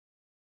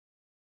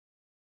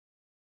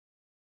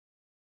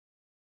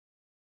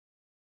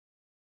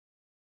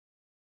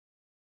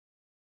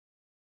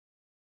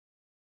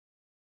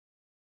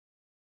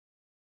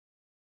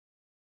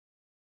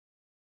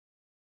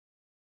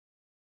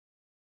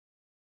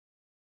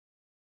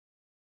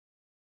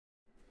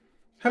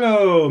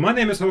Hello, my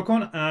name is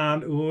Hakon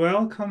and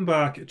welcome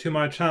back to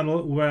my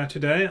channel where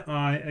today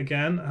I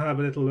again have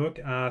a little look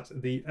at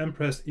the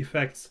Empress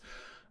Effects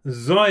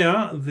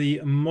Zoia, the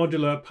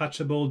modular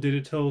patchable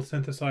digital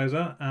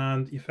synthesizer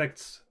and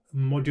effects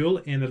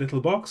module in a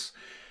little box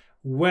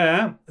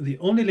where the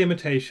only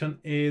limitation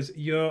is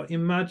your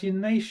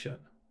imagination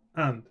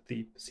and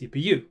the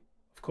CPU,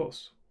 of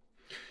course.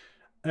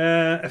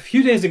 A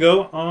few days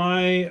ago,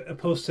 I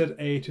posted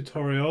a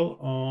tutorial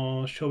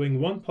on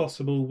showing one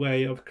possible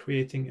way of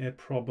creating a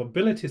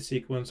probability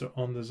sequencer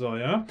on the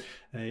Zoia.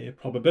 A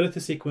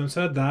probability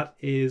sequencer that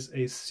is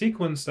a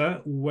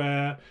sequencer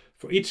where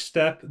for each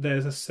step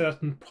there's a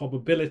certain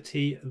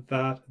probability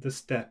that the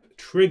step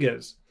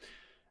triggers.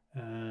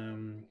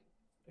 And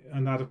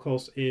that, of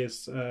course,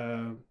 is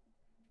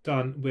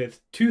done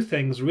with two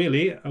things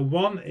really.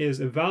 One is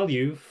a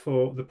value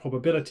for the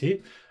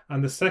probability,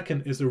 and the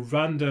second is a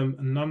random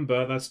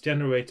number that's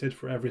generated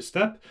for every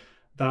step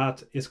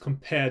that is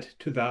compared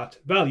to that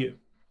value.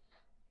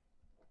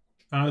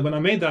 And when I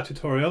made that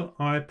tutorial,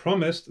 I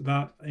promised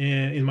that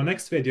in my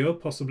next video,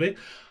 possibly,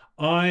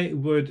 I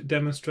would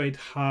demonstrate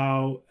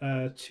how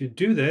to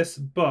do this,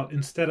 but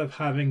instead of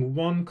having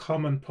one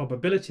common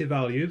probability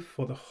value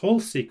for the whole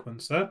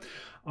sequencer,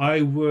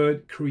 I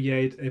would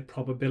create a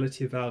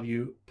probability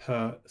value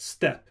per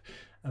step.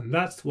 And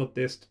that's what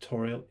this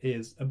tutorial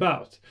is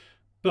about.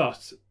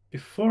 But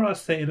before I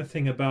say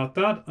anything about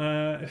that,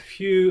 a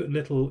few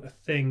little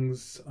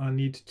things I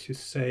need to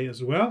say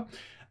as well.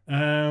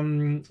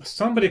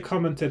 Somebody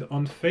commented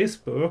on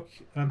Facebook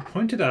and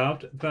pointed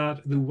out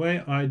that the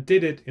way I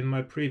did it in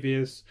my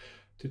previous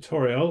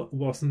tutorial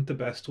wasn't the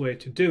best way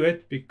to do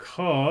it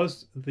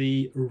because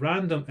the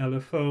random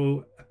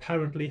LFO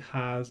apparently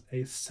has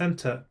a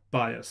center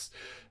bias.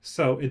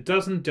 So it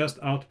doesn't just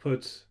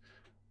output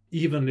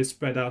evenly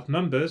spread out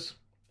numbers.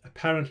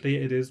 Apparently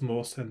it is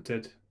more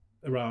centered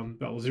around,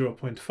 well,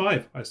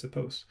 0.5, I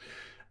suppose.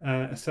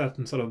 A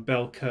certain sort of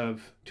bell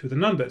curve to the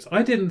numbers.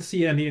 I didn't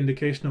see any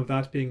indication of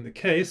that being the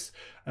case.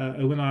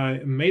 When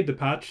I made the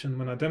patch and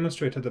when I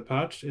demonstrated the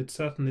patch, it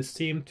certainly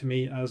seemed to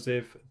me as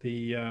if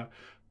the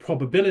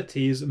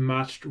probabilities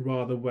matched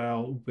rather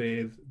well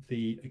with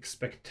the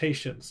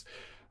expectations.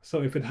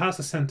 So if it has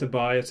a center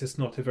bias, it's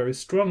not a very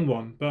strong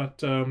one,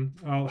 but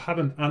I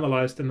haven't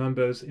analyzed the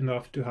numbers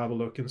enough to have a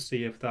look and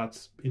see if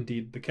that's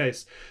indeed the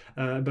case.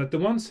 But the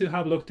ones who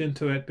have looked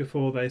into it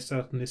before, they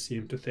certainly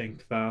seem to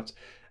think that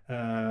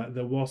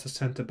there was a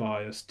center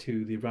bias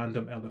to the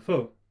random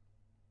LFO.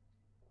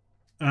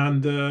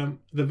 And the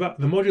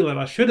module that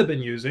I should have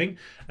been using,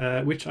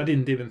 which I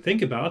didn't even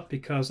think about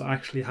because I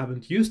actually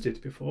haven't used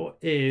it before,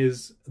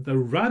 is the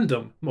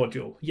random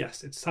module.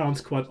 Yes, it sounds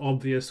quite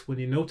obvious when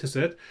you notice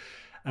it.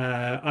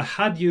 I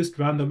had used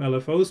random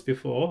LFOs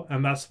before,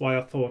 and that's why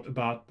I thought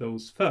about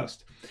those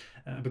first.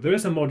 But there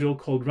is a module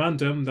called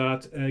random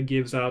that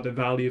gives out a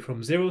value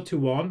from 0 to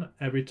 1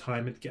 every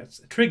time it gets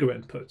a trigger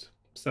input.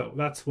 So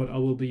that's what I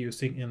will be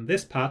using in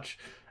this patch,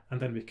 and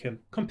then we can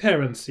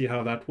compare and see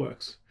how that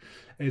works.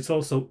 It's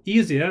also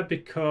easier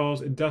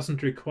because it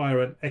doesn't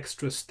require an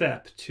extra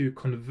step to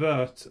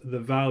convert the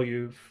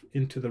value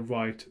into the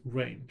right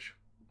range.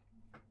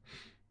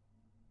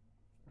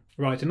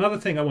 Right, another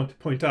thing I want to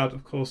point out,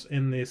 of course,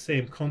 in the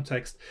same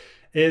context,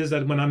 is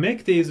that when I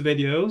make these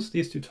videos,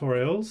 these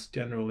tutorials,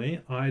 generally,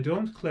 I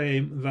don't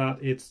claim that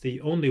it's the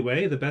only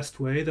way, the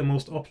best way, the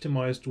most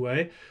optimized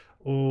way,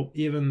 or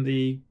even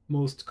the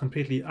most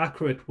completely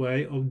accurate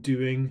way of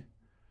doing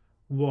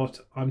what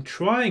I'm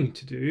trying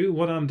to do.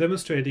 What I'm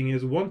demonstrating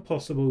is one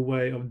possible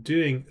way of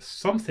doing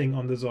something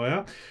on the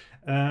Zoia,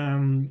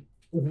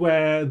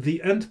 where the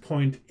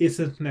endpoint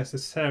isn't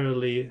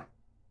necessarily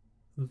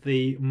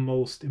the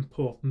most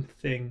important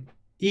thing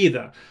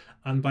either.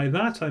 And by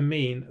that I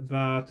mean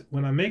that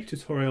when I make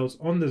tutorials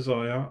on the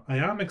Zoia, I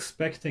am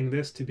expecting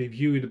this to be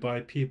viewed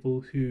by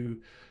people who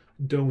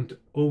don't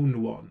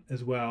own one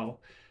as well,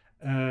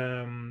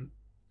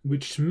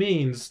 which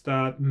means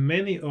that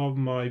many of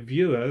my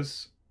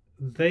viewers,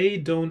 they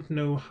don't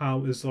know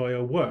how a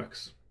Zoia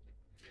works.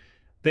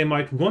 They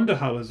might wonder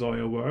how a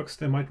Zoia works,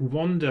 they might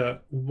wonder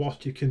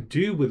what you can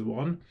do with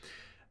one.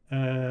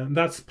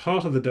 That's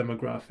part of the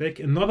demographic.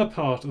 Another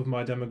part of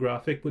my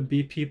demographic would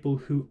be people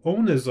who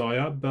own a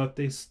Zoia, but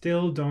they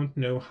still don't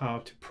know how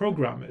to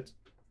program it.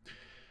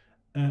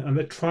 And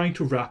they're trying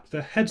to wrap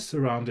their heads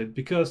around it,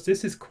 because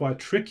this is quite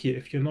tricky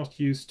if you're not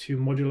used to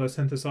modular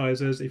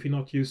synthesizers, if you're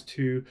not used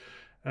to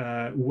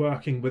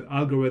working with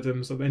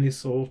algorithms of any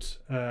sort,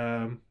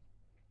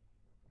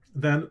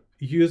 then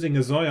using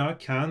a Zoia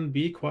can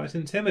be quite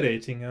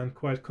intimidating and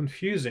quite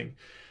confusing.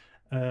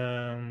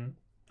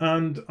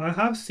 And I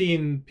have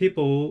seen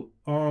people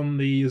on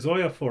the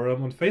Zoia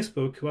forum on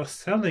Facebook who are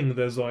selling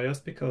their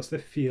Zoias because they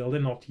feel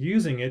they're not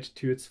using it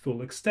to its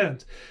full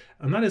extent.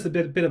 And that is a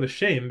bit of a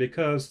shame,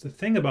 because the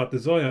thing about the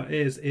Zoia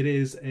is it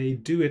is a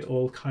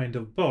do-it-all kind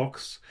of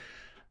box,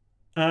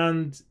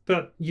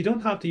 but you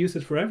don't have to use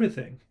it for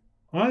everything.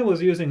 I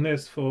was using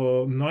this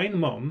for 9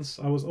 months.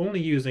 I was only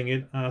using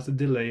it as a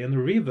delay and a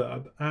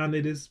reverb, and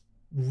it is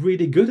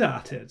really good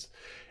at it.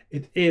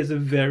 it is a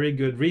very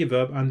good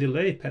reverb and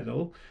delay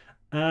pedal,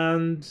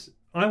 and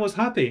I was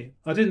happy.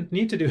 I didn't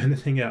need to do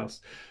anything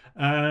else.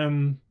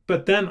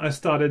 But then I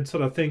started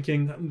sort of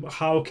thinking,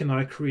 how can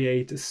I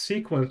create a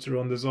sequencer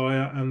on the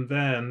Zoia? And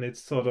then it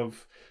sort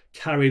of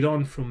carried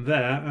on from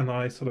there, and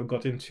I sort of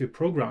got into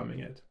programming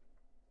it.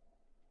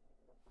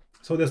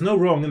 So there's no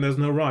wrong and there's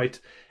no right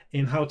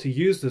in how to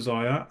use the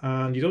Zoia,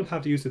 and you don't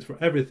have to use it for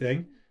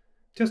everything.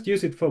 Just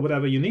use it for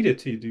whatever you need it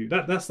to do.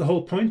 That's the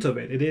whole point of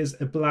it. It is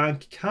a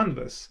blank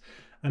canvas,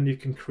 and you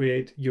can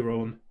create your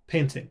own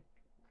painting.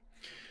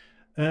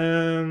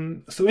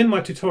 So in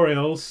my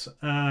tutorials,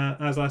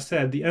 as I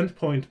said, the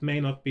endpoint may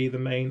not be the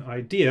main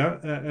idea.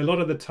 A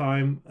lot of the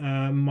time,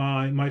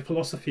 my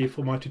philosophy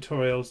for my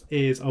tutorials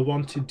is I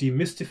want to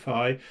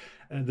demystify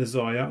the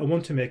Zoia. I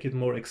want to make it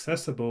more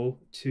accessible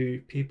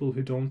to people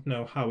who don't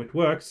know how it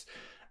works.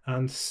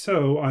 And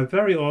so I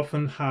very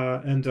often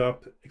end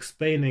up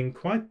explaining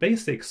quite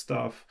basic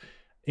stuff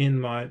in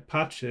my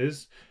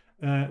patches,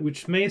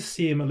 which may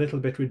seem a little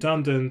bit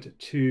redundant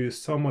to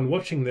someone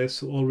watching this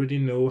who already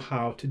know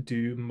how to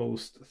do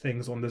most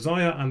things on the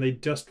Zoia, and they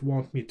just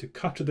want me to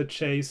cut to the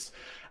chase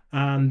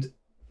and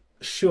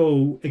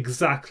show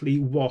exactly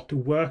what the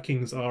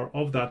workings are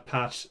of that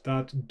patch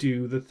that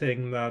do the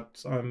thing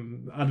that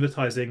I'm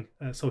advertising,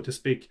 so to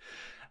speak,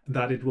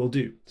 that it will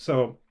do.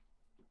 So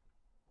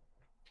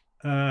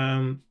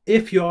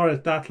if you are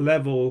at that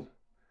level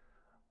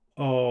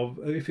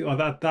Zoian,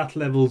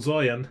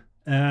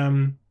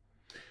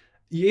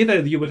 either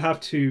you would have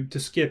to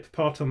skip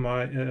part of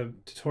my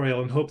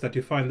tutorial and hope that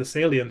you find the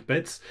salient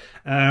bits,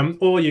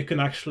 or you can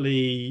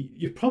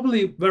you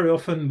probably very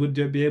often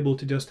would be able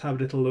to just have a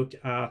little look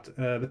at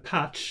the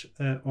patch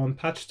on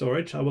patch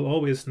storage. I will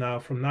always now,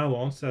 from now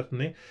on,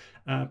 certainly,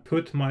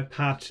 put my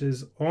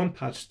patches on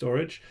patch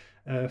storage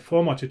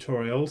for my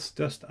tutorials,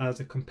 just as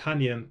a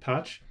companion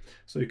patch,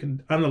 so you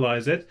can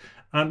analyze it.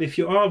 And if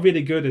you are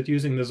really good at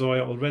using the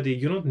Zoia already,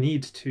 you don't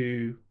need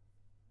to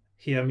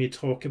hear me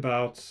talk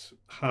about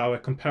how a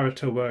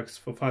comparator works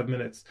for 5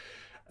 minutes.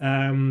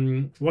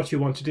 What you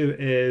want to do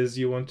is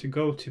you want to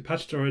go to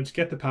patch storage,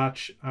 get the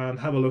patch, and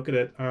have a look at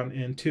it, and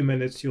in 2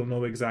 minutes you'll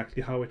know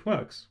exactly how it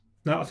works.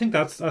 Now, I think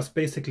that's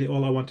basically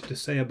all I wanted to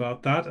say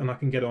about that, and I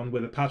can get on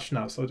with the patch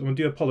now. So I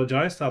do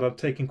apologize that I've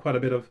taken quite a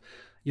bit of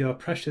your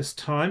precious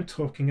time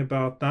talking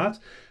about that.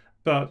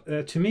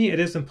 But to me, it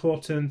is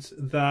important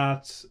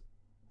that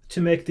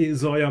to make the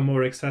Zoia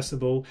more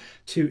accessible,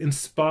 to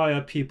inspire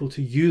people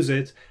to use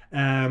it,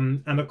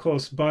 and of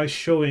course, by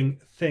showing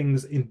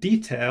things in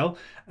detail,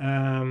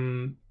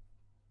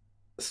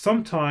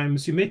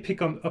 sometimes you may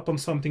pick up on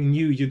something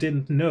new you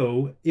didn't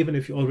know, even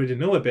if you already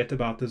know a bit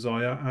about the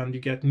Zoia, and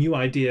you get new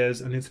ideas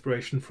and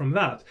inspiration from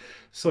that.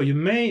 So you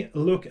may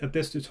look at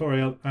this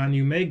tutorial and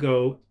you may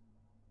go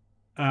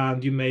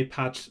and you may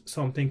patch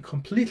something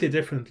completely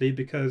different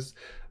because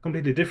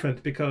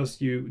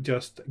you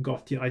just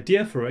got the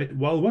idea for it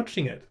while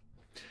watching it.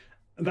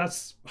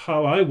 That's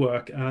how I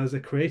work as a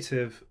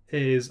creative,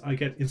 is I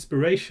get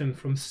inspiration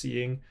from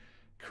seeing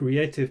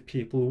creative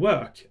people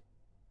work.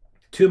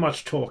 Too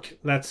much talk,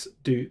 let's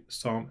do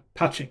some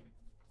patching.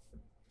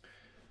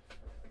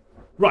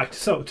 Right,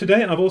 so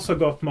today I've also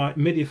got my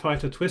MIDI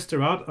fighter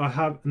twister out. I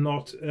have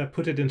not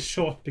put it in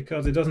shot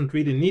because it doesn't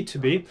really need to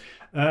be.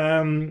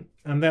 And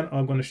then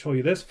I'm going to show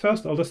you this.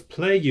 First, I'll just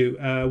play you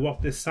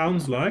what this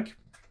sounds like.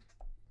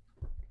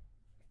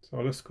 So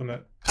I'm just going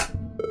to...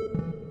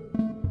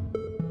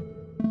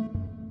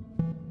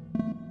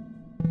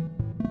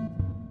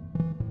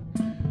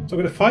 So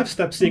I've got a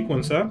 5-step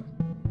sequencer.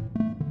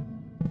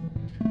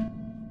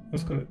 I'm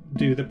just going to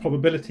do the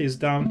probabilities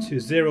down to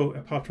 0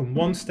 apart from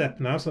 1 step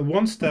now. So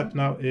 1 step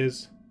now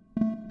is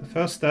the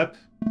first step.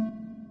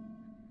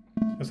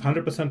 That's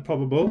 100%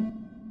 probable.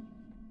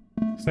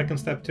 Second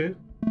step 2.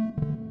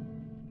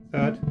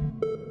 Third.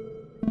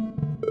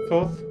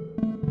 Fourth.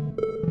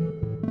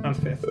 And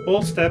fifth.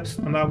 All steps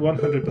are now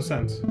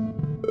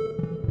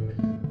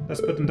 100%.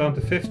 Let's put them down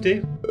to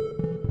 50.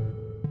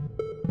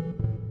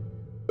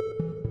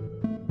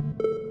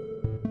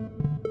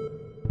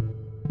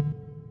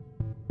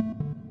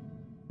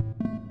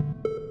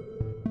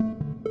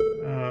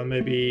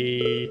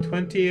 Maybe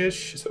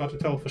 20-ish, it's hard to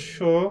tell for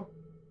sure.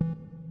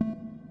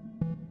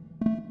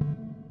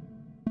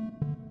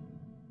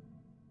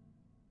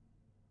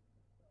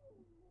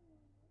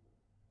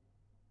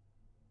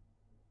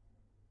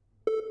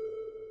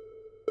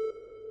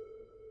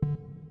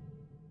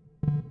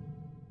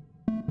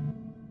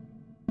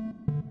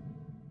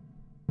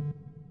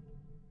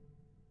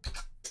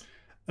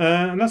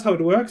 And that's how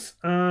it works.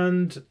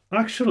 And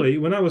actually,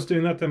 when I was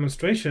doing that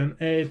demonstration,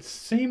 it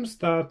seems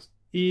that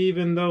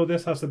even though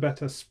this has a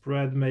better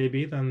spread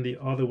maybe than the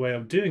other way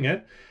of doing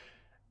it,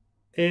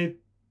 it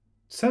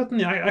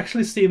certainly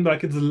actually seemed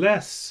like it's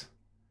less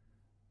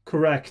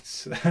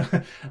correct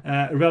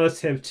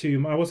relative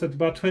to... I was at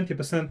about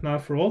 20% now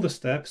for all the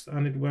steps,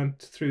 and it went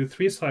through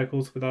 3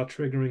 cycles without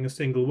triggering a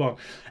single one.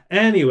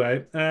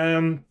 Anyway,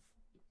 I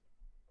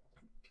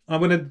I'm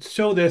going to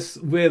show this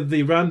with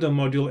the random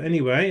module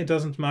anyway. It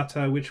doesn't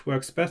matter which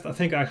works best. I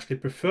think I actually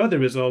prefer the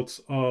results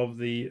of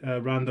the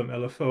random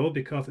LFO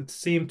because it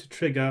seemed to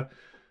trigger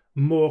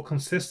more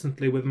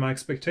consistently with my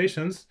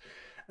expectations.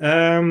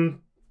 But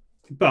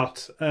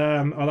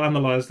I'll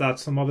analyze that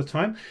some other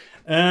time.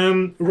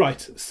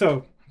 Right,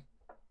 so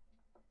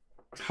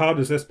how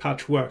does this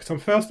patch work? So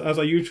first, as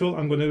usual,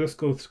 I'm going to just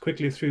go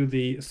quickly through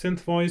the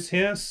synth voice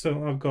here.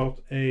 So I've got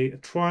a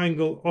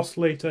triangle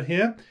oscillator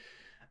here.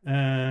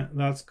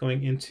 That's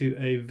going into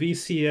a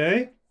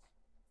VCA.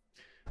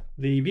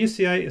 The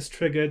VCA is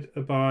triggered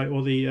by,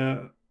 or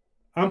the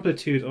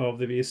amplitude of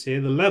the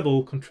VCA, the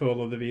level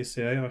control of the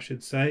VCA, I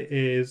should say,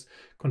 is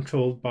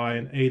controlled by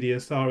an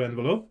ADSR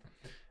envelope.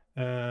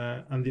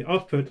 And the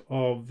output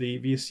of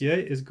the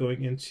VCA is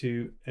going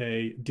into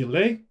a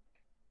delay.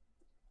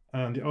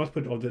 And the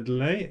output of the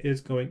delay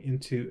is going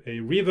into a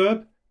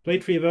reverb,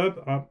 plate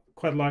reverb. I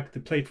quite like the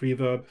plate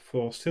reverb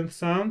for synth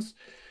sounds.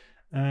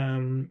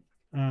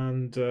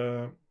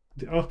 The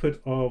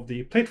output of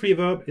the plate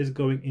reverb is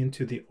going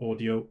into the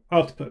audio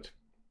output.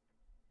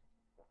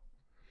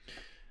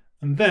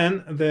 And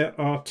then there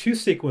are two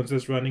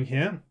sequences running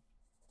here.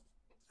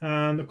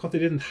 And of course, they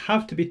didn't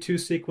have to be two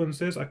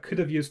sequences. I could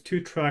have used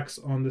two tracks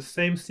on the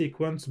same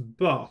sequence,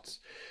 but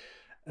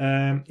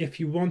if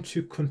you want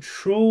to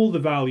control the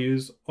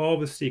values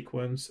of a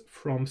sequence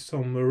from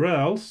somewhere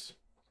else,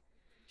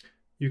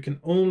 you can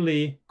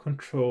only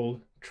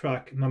control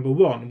track number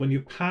one. When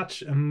you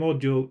patch a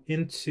module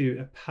into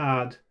a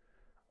pad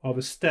of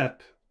a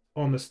step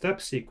on a step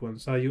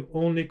sequencer, you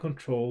only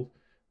control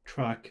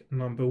track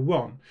number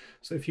one.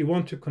 So if you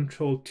want to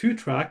control two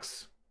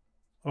tracks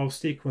of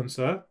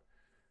sequencer,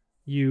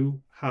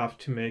 you have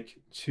to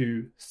make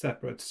two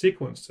separate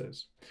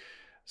sequences.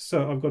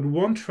 So I've got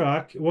one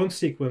track, one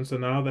sequencer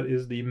now that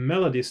is the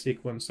melody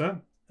sequencer,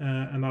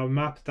 and I'll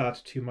map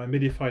that to my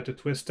MIDI fighter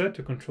twister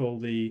to control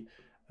the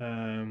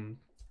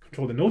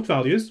note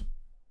values.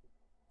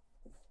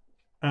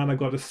 And I've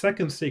got a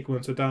second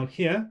sequencer down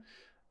here,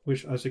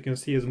 which, as you can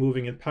see, is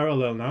moving in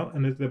parallel now,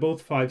 and they're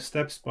both 5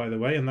 steps, by the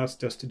way, and that's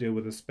just to do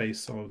with the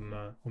space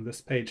on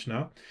this page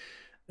now.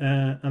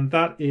 And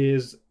that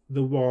is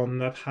the one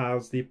that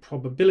has the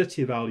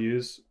probability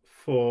values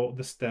for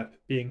the step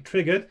being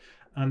triggered.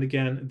 And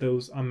again,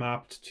 those are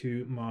mapped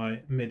to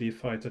my MIDI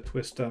fighter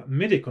twister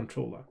MIDI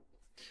controller.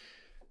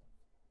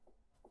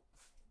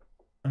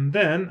 And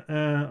then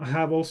I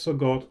have also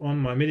got on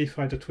my MIDI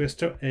fighter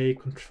twister a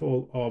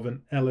control of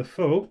an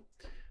LFO.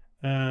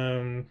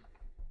 And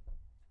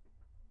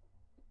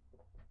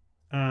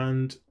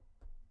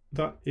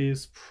that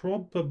is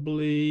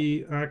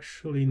probably,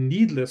 actually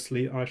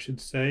needlessly, I should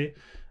say,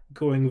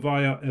 going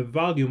via a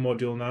value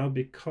module now,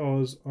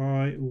 because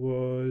I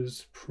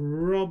was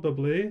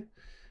probably,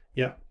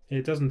 yeah,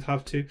 it doesn't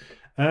have to.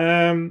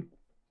 I'm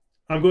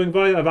going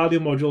via a value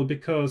module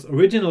because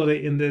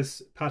originally in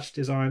this patch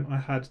design I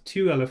had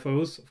two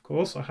LFOs, of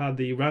course. I had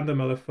the random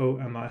LFO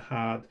and I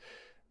had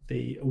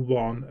the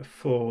one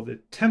for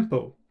the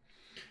tempo.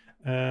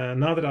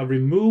 Now that I've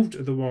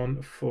removed the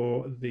one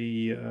for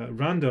the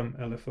random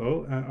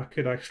LFO, I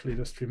could actually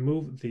just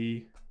remove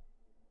the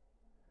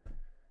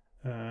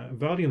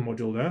value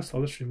module there. So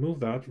I'll just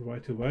remove that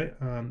right away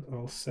and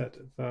I'll set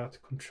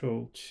that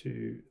control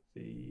to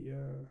the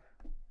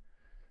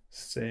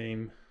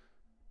same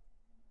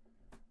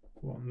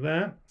one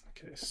there.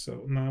 Okay,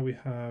 so now we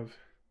have,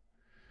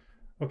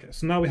 a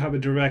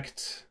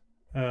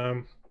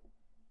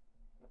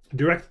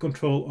direct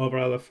control over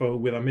LFO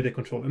with a MIDI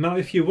controller. Now,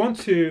 if you want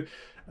to,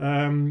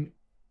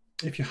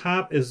 if you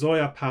have a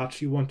Zoia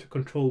patch you want to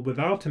control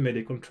without a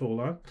MIDI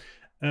controller,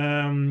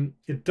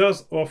 it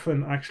does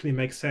often actually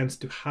make sense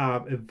to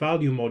have a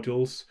value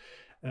modules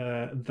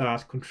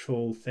that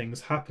control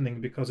things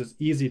happening, because it's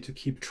easy to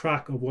keep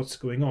track of what's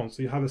going on.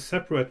 So you have a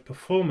separate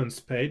performance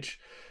page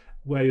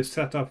where you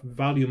set up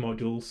value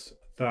modules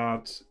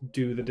that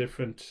do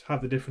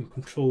have the different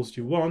controls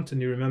you want,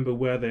 and you remember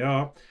where they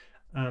are,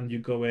 and you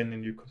go in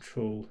and you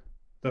control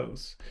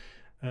those.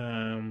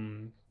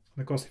 And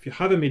of course, if you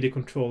have a MIDI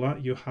controller,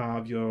 you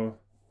have your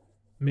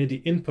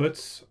MIDI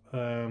inputs,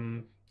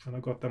 and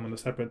I've got them on a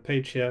separate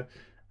page here,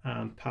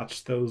 and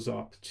patch those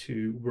up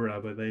to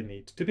wherever they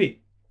need to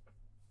be.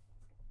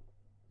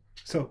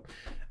 So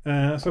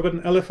I've got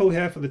an LFO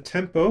here for the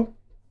tempo,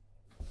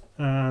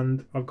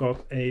 and I've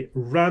got a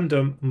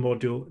random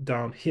module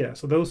down here.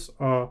 So those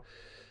are,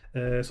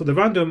 so the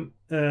random,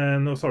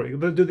 no, sorry,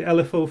 we'll do the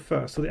LFO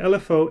first. So the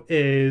LFO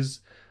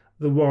is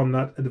the one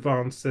that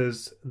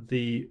advances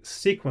the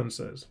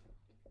sequences.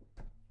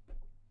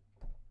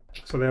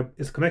 So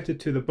it's connected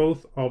to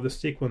both of the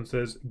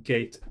sequences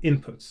gate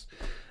inputs.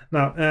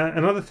 Now,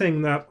 another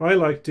thing that I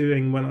like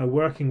doing when I'm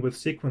working with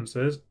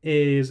sequences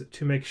is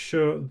to make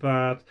sure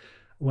that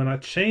when I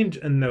change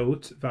a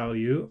note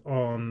value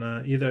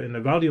on either in the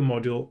value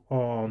module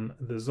on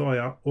the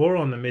Zoia or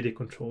on the MIDI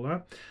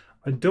controller,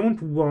 I don't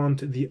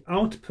want the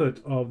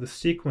output of the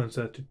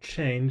sequencer to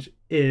change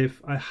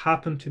if I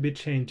happen to be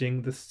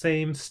changing the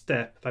same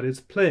step that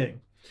it's playing.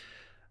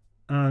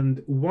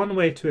 And one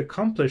way to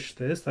accomplish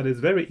this that is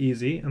very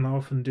easy, and I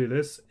often do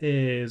this,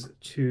 is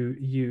to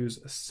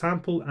use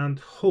sample and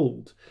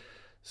hold.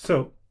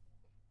 So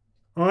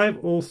I've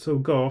also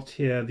got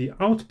here the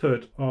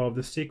output of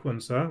the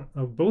sequencer,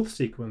 of both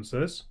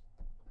sequencers.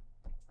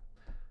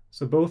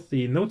 So both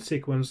the note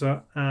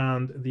sequencer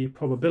and the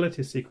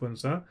probability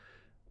sequencer,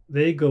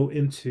 they go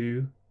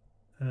into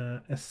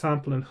a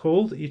sample and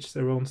hold, each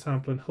their own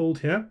sample and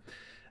hold here.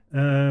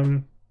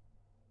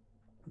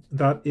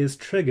 That is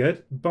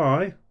triggered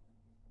by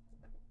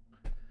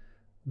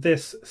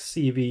this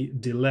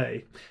CV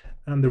delay.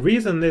 And the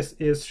reason this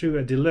is through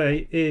a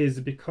delay is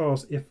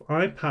because if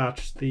I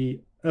patch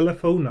the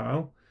LFO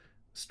now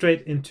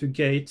straight into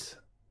gate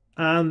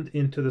and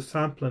into the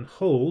sample and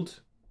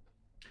hold,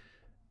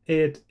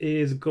 it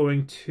is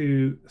going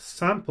to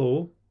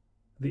sample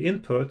the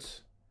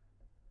input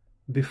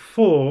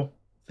before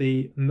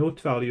the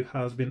note value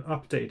has been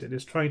updated.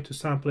 It's trying to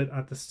sample it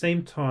at the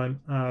same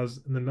time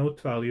as the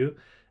note value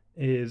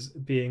is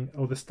being,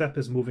 or the step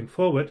is moving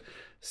forward.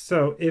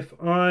 So if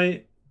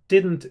I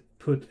didn't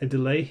put a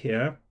delay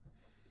here,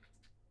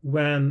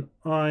 when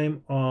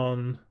I'm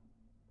on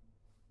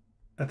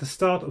at the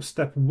start of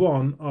step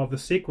 1 of the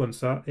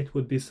sequencer, it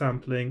would be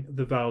sampling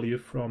the value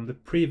from the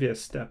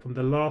previous step, from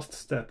the last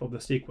step of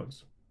the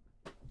sequence.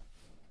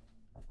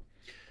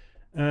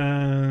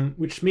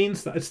 Which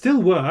means that it still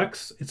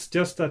works, it's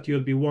just that you'll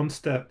be one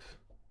step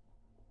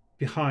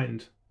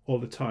behind all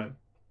the time.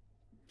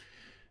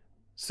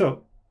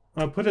 So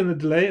I'll put in a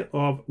delay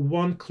of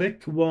 1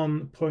 click,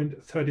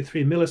 1.33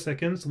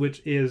 milliseconds,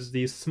 which is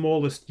the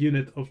smallest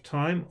unit of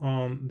time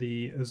on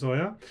the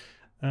Zoia.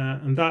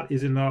 And that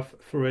is enough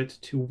for it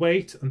to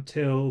wait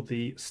until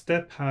the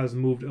step has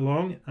moved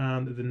along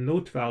and the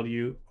note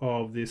value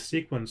of the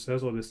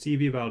sequencers, or the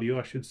CV value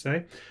I should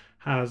say,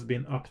 has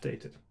been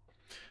updated.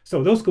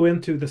 So those go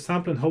into the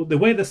sample and hold. The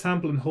way the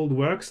sample and hold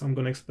works, I'm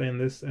going to explain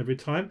this every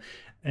time,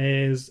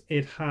 is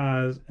it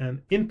has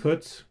an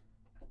input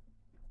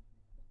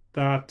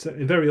that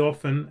very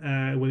often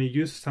when you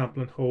use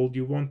sample and hold,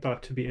 you want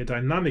that to be a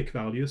dynamic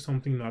value,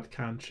 something that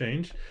can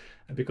change,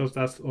 because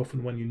that's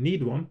often when you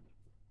need one.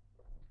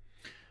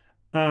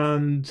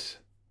 And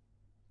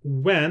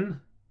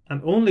when,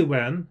 and only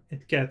when,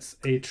 it gets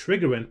a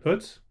trigger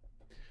input,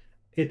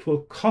 it will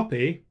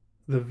copy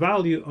the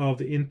value of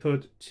the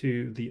input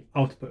to the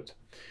output.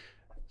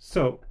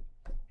 So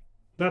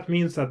that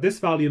means that this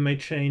value may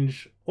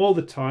change all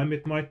the time.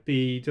 It might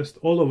be just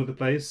all over the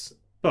place,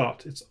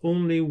 but it's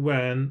only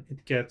when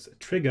it gets a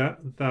trigger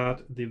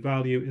that the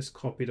value is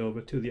copied over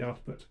to the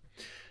output.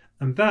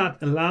 And that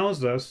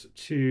allows us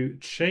to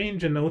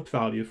change a note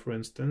value, for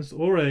instance,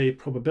 or a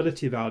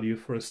probability value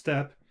for a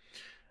step.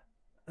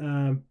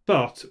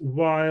 But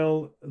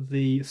while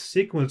the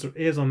sequencer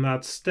is on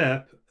that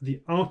step,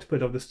 the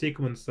output of the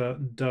sequencer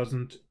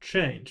doesn't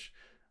change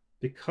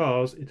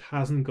because it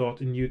hasn't got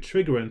a new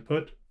trigger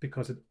input,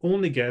 because it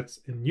only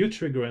gets a new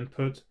trigger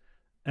input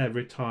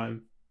every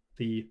time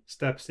the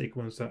step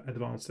sequencer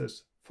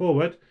advances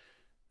forward,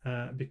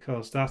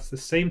 because that's the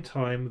same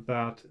time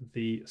that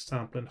the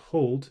sample and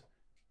hold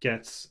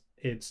gets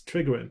its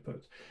trigger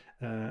input,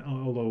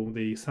 although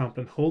the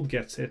sample and hold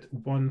gets it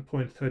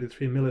 1.33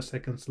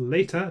 milliseconds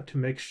later to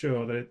make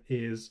sure that it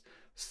is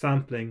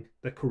sampling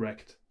the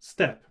correct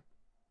step.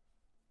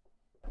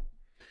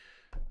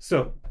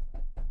 So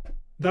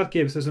that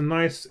gives us a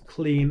nice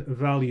clean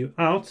value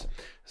out.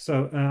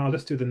 So I'll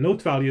just do the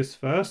note values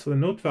first. So the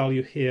note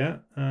value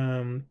here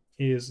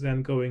is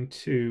then going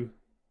to,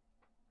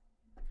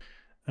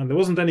 and there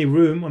wasn't any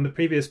room on the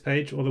previous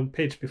page or the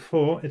page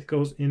before, it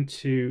goes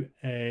into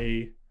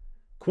a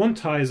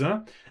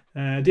quantizer.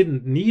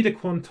 Didn't need a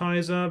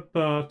quantizer,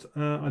 but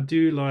I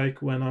do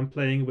like when I'm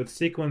playing with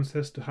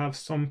sequences to have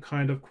some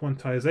kind of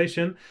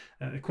quantization.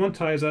 A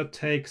quantizer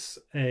takes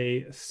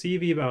a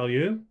CV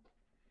value,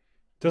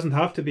 doesn't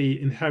have to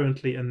be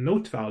inherently a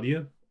note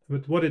value,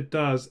 but what it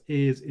does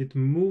is it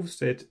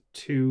moves it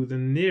to the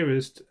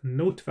nearest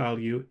note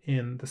value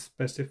in the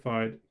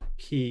specified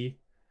key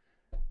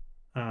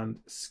and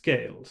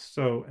scale.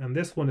 So, and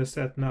this one is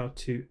set now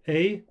to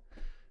A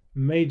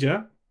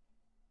major,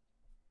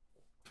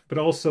 but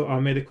also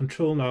I made a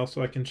control now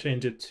so I can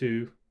change it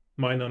to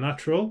minor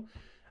natural,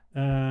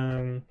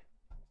 and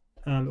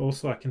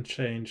also I can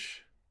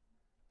change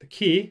the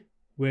key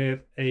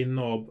with a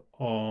knob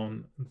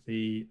on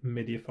the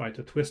MIDI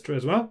fighter twister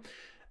as well.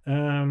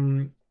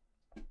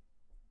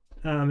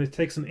 And it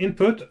takes an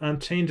input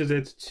and changes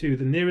it to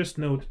the nearest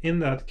note in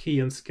that key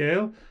and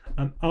scale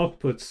and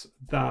outputs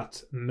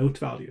that note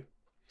value.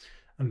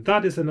 And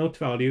that is a note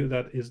value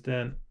that is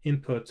then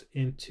input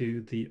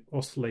into the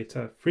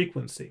oscillator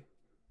frequency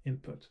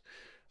input.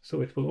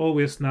 So it will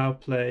always now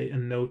play a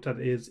note that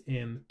is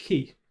in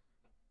key.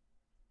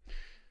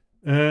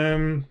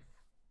 So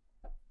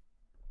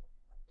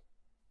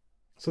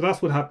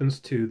that's what happens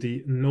to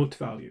the note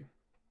value.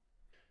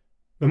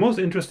 The most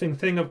interesting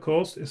thing, of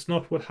course, is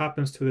not what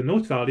happens to the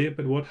note value,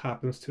 but what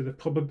happens to the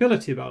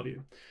probability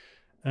value.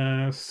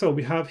 So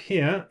we have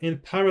here, in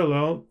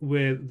parallel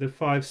with the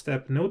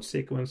 5-step note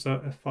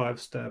sequencer, a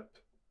 5-step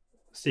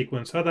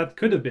sequencer that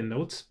could have been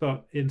notes,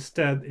 but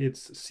instead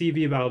it's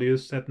CV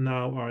values that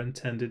now are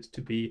intended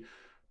to be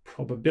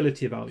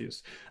probability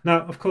values.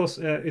 Now, of course,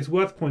 it's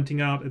worth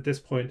pointing out at this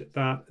point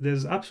that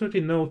there's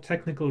absolutely no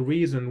technical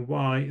reason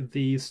why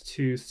these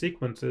two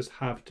sequences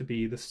have to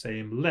be the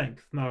same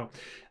length. Now,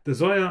 the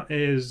Zoia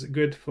is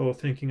good for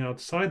thinking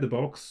outside the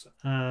box,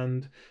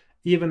 and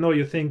even though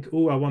you think,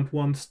 oh, I want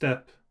one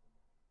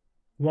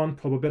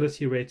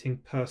probability rating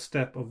per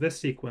step of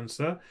this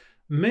sequencer,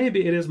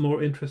 maybe it is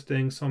more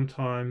interesting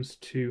sometimes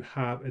to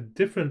have a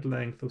different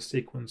length of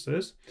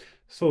sequences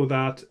so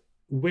that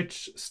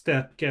which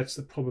step gets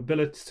a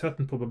probability,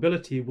 certain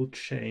probability will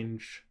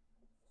change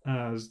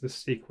as the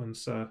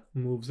sequencer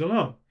moves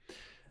along.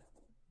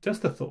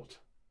 Just a thought.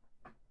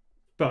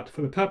 But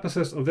for the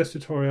purposes of this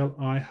tutorial,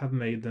 I have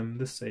made them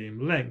the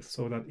same length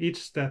so that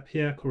each step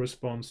here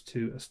corresponds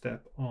to a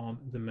step on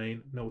the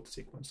main note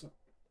sequencer.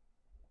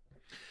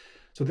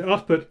 So the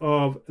output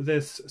of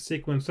this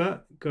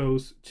sequencer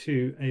goes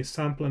to a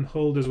sample and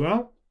hold as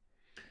well.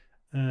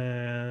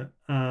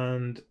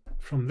 And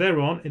from there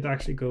on, it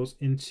actually goes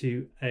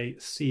into a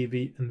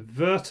CV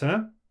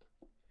inverter.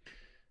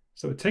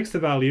 So it takes the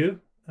value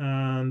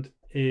and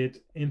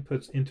it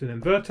inputs into an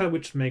inverter,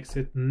 which makes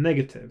it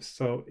negative.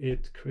 So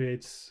it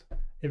creates,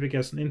 if it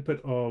gets an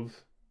input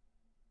of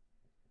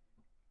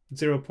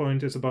 0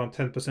 point is about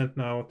 10%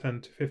 now,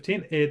 10 to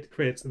 15, it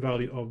creates a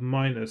value of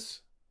minus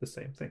the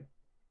same thing.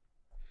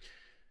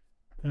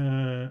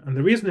 And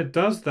the reason it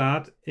does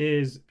that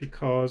is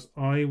because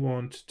I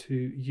want to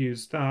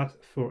use that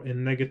for a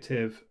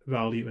negative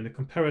value in a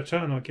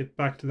comparator, and I'll get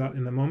back to that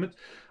in a moment.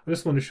 I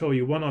just want to show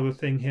you one other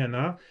thing here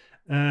now.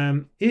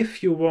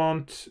 If you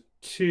want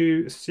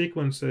two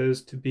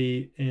sequences to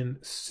be in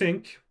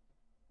sync,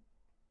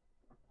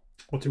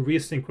 or to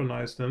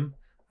resynchronize them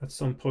at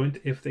some point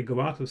if they go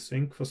out of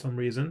sync for some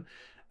reason,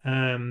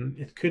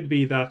 it could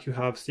be that you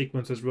have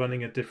sequences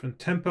running at different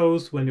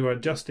tempos when you're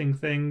adjusting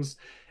things.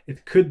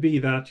 It could be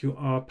that you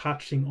are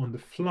patching on the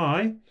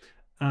fly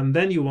and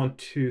then you want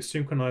to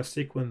synchronize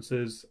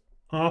sequences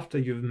after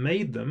you've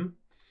made them.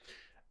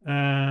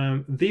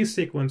 These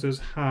sequences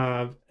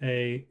have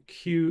a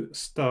Q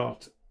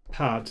start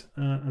pad,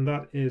 and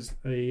that is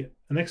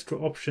an extra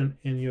option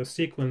in your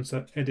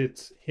sequencer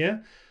edits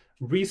here.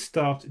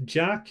 Restart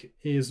jack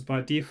is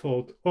by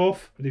default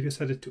off, but if you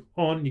set it to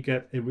on, you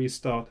get a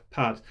restart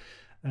pad.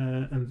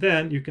 And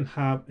then you can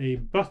have a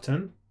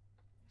button.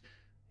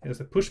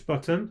 Here's a push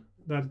button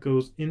that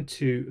goes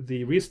into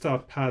the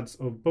restart pads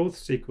of both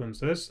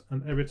sequences,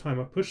 and every time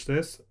I push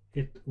this,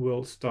 it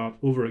will start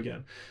over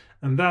again.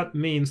 And that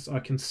means I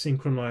can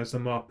synchronize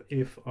them up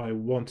if I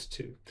want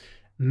to.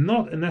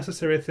 Not a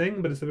necessary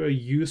thing, but it's a very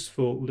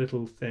useful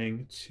little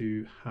thing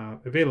to have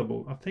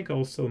available. I think I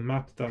also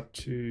mapped that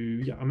to,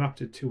 yeah, I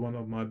mapped it to one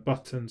of my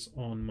buttons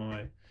on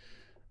my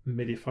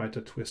MIDI fighter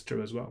twister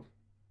as well.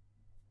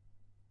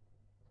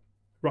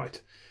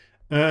 Right.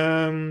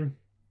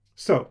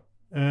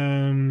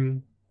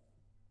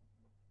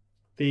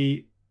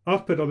 The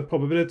output of the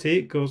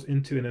probability goes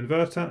into an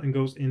inverter and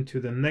goes into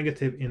the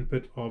negative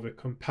input of a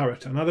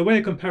comparator. Now, the way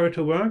a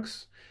comparator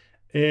works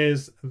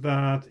is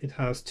that it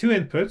has two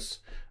inputs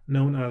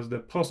known as the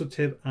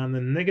positive and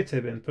the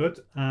negative input,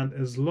 and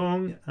as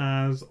long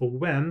as or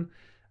when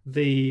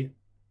the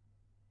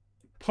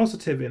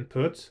positive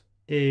input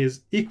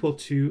is equal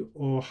to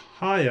or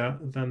higher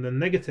than the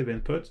negative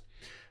input,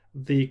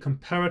 the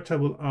comparator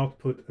will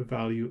output a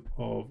value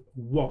of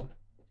 1.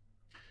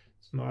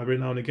 So now every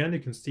now and again you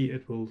can see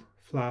it will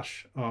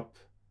flash up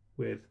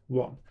with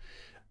 1.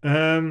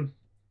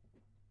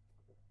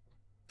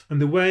 And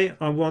the way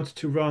I want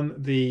to run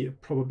the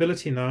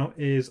probability now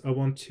is I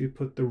want to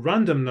put the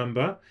random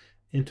number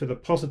into the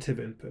positive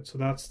input. So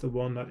that's the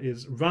one that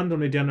is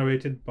randomly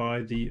generated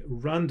by the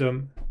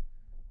random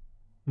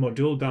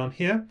module down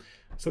here.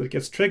 So it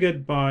gets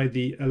triggered by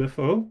the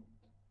LFO.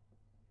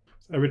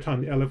 So every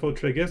time the LFO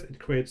triggers, it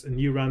creates a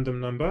new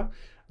random number.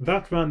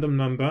 That random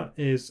number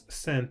is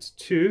sent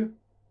to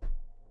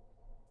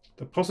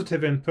the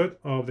positive input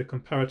of the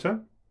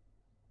comparator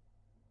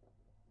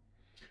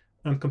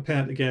and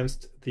compared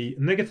against the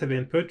negative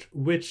input,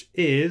 which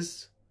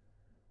is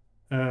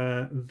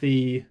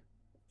the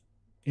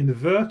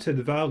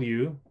inverted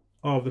value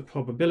of the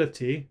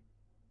probability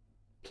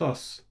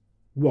plus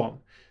 1.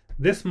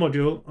 This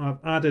module, I've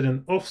added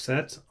an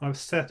offset. I've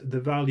set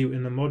the value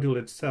in the module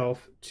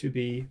itself to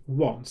be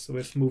 1. So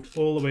it's moved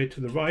all the way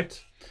to the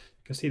right.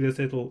 You can see this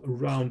little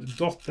round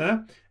dot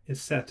there is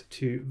set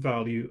to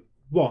value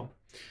 1.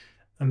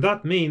 And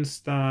that means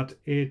that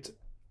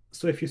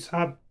so if you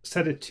have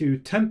set it to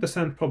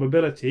 10%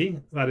 probability,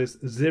 that is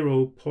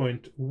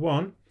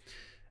 0.1,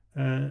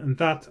 and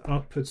that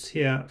outputs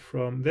here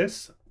from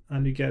this,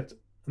 and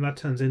that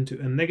turns into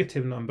a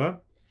negative number.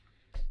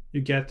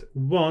 You get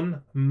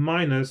 1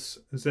 minus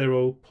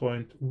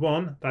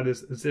 0.1, that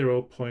is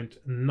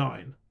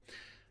 0.9.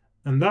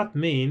 And that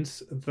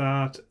means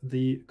that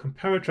the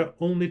comparator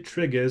only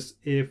triggers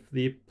if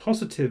the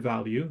positive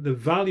value, the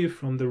value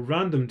from the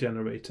random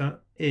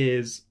generator,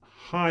 is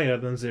higher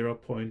than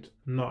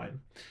 0.9.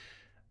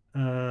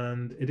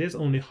 and it is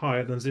only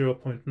higher than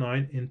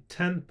 0.9 in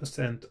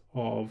 10%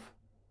 of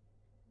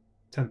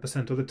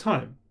the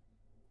time,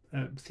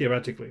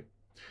 theoretically.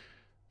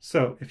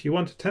 So if you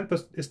want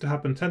this to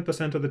happen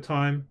 10% of the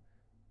time,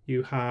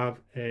 you have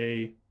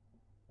a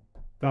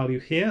value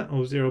here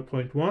of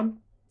 0.1,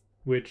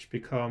 which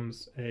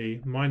becomes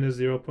a minus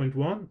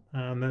 0.1,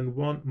 and then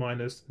 1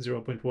 minus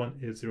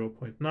 0.1 is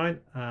 0.9,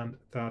 and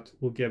that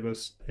will give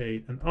us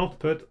an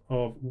output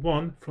of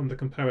 1 from the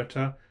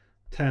comparator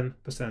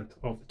 10%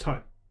 of the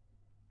time.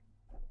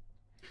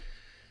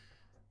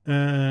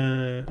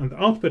 And the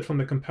output from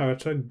the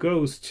comparator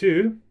goes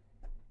to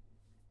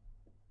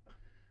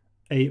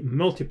a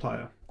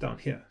multiplier down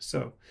here.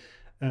 So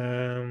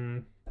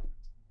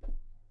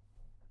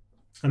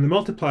and the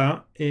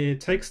multiplier, it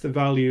takes the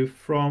value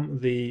from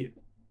the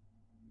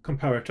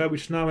comparator,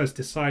 which now has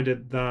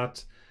decided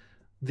that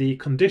the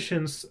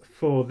conditions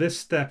for this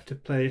step to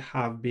play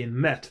have been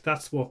met.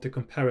 That's what the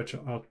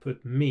comparator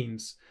output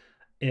means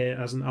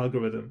as an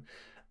algorithm.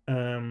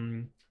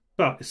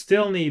 But it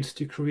still needs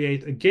to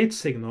create a gate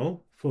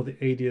signal for the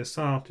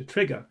ADSR to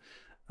trigger.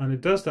 And it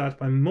does that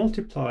by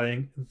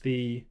multiplying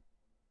the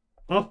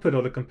output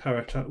of the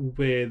comparator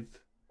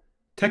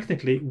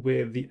technically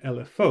with the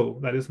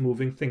LFO that is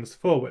moving things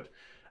forward.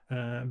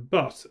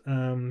 But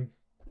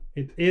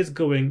it is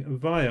going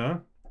via,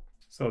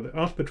 so the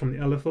output from the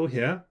LFO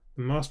here,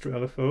 the master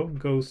LFO,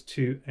 goes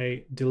to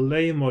a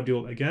delay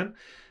module again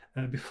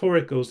before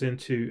it goes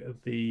into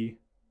the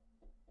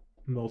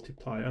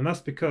multiplier. And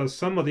that's because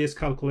some of these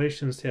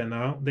calculations here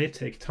now, they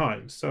take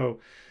time. So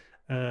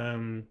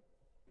the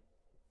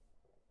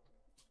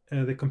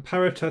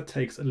comparator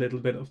takes a little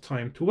bit of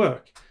time to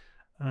work.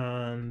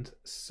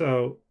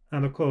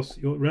 And of course,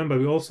 you'll remember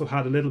we also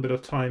had a little bit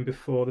of time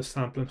before the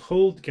sample and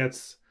hold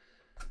gets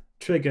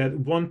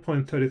triggered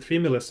 1.33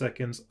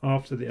 milliseconds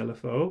after the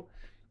LFO,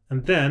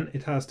 and then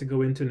it has to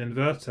go into an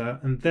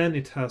inverter, and then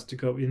it has to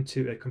go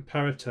into a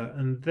comparator,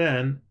 and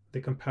then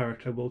the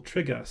comparator will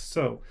trigger.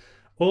 So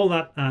all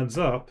that adds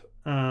up,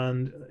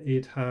 and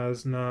it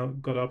has now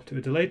got up to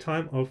a delay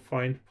time of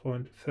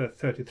 5.33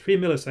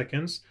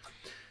 milliseconds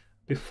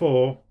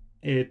before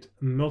it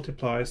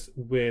multiplies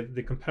with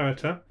the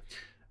comparator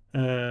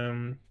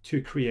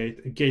to create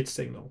a gate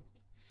signal.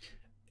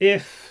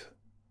 If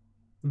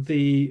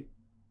the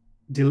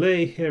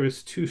delay here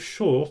is too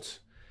short,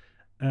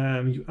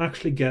 you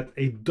actually get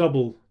a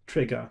double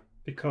trigger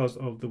because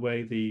of the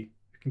way you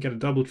can get a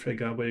double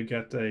trigger where you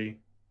get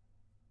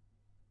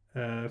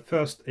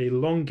first a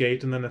long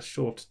gate and then a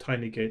short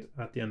tiny gate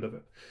at the end of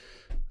it.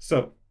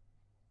 So,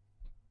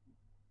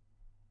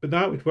 but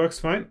now it works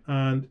fine,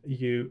 and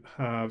you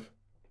have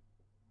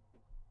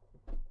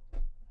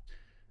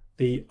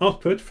the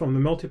output from the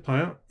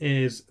multiplier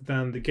is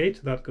then the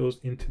gate that goes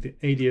into the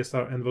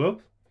ADSR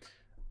envelope.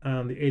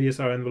 And the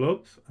ADSR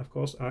envelope, of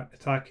course, are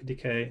attack,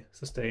 decay,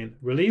 sustain,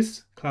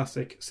 release,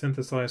 classic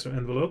synthesizer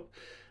envelope.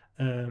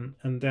 And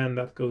then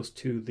that goes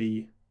to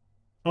the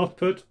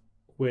output,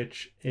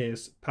 which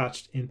is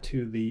patched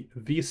into the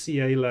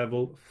VCA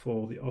level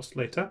for the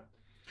oscillator,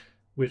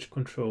 which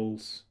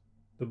controls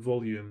the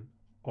volume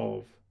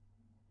of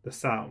the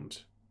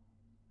sound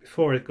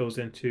before it goes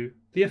into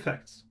the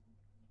effects.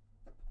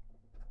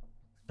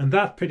 And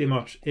that pretty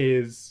much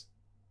is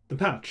the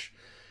patch.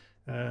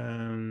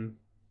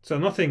 So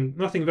nothing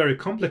very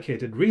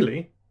complicated,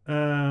 really.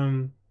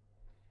 It's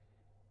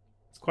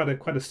quite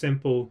a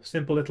simple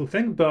little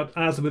thing. But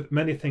as with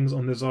many things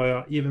on the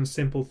Zoia, even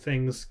simple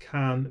things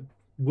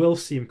will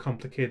seem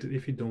complicated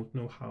if you don't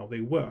know how they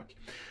work.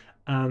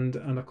 And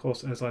of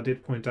course, as I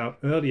did point out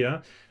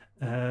earlier,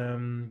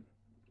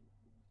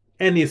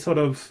 any sort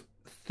of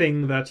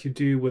thing that you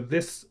do with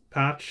this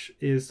patch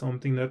is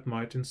something that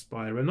might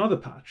inspire another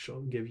patch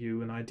or give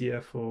you an idea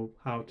for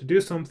how to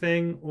do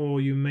something, or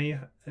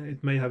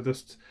it may have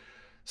just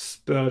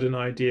spurred an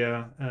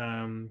idea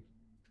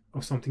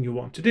of something you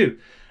want to do.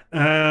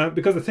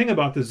 Because the thing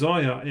about the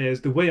Zoia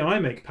is the way I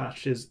make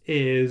patches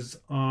is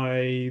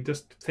I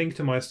just think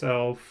to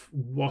myself,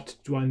 what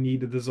do I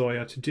need the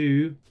Zoia to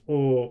do?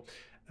 Or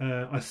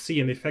I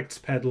see an effects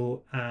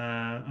pedal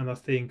and I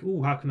think,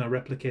 oh, how can I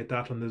replicate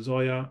that on the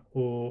Zoia?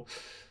 Or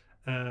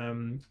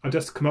I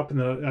just come up with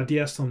an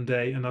idea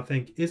someday and I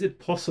think, is it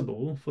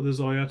possible for the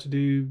Zoia to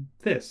do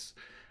this?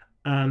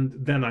 And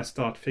then I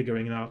start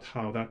figuring out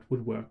how that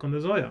would work on the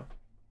Zoia.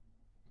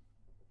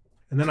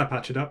 And then I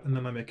patch it up and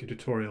then I make a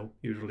tutorial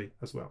usually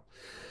as well.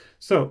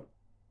 So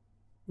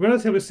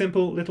relatively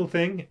simple little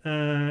thing,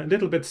 a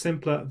little bit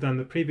simpler than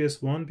the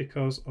previous one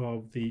because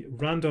of the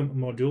random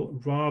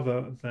module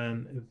rather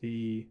than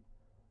the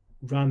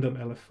random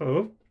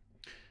LFO.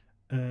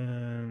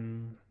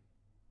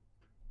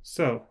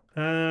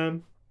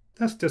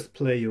 Let's just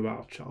play you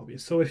out, shall we?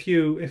 So if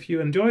you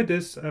enjoyed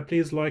this,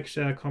 please like,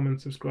 share,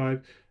 comment,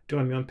 subscribe.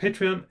 Join me on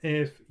Patreon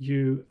if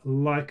you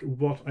like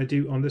what I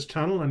do on this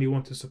channel and you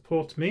want to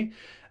support me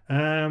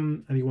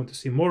and you want to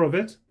see more of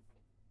it.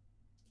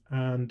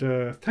 And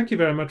thank you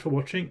very much for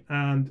watching,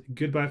 and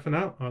goodbye for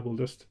now. I will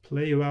just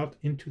play you out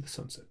into the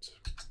sunset.